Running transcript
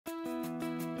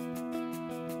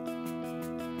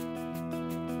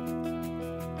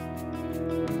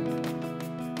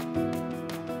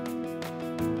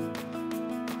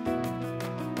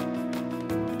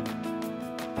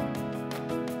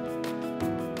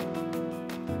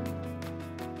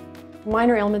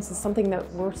Minor ailments is something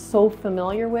that we're so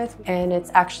familiar with, and it's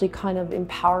actually kind of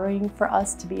empowering for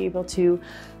us to be able to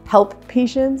help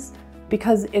patients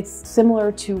because it's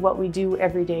similar to what we do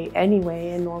every day anyway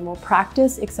in normal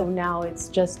practice, except now it's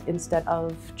just instead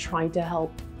of trying to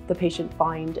help the patient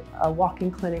find a walk-in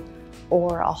clinic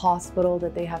or a hospital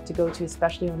that they have to go to,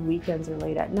 especially on weekends or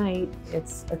late at night,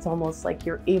 it's almost like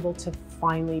you're able to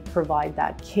finally provide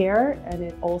that care, and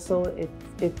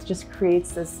it just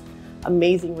creates this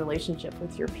amazing relationship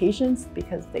with your patients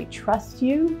because they trust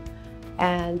you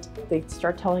and they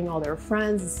start telling all their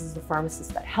friends, this is the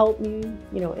pharmacist that helped me.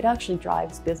 You know, it actually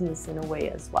drives business in a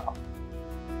way as well.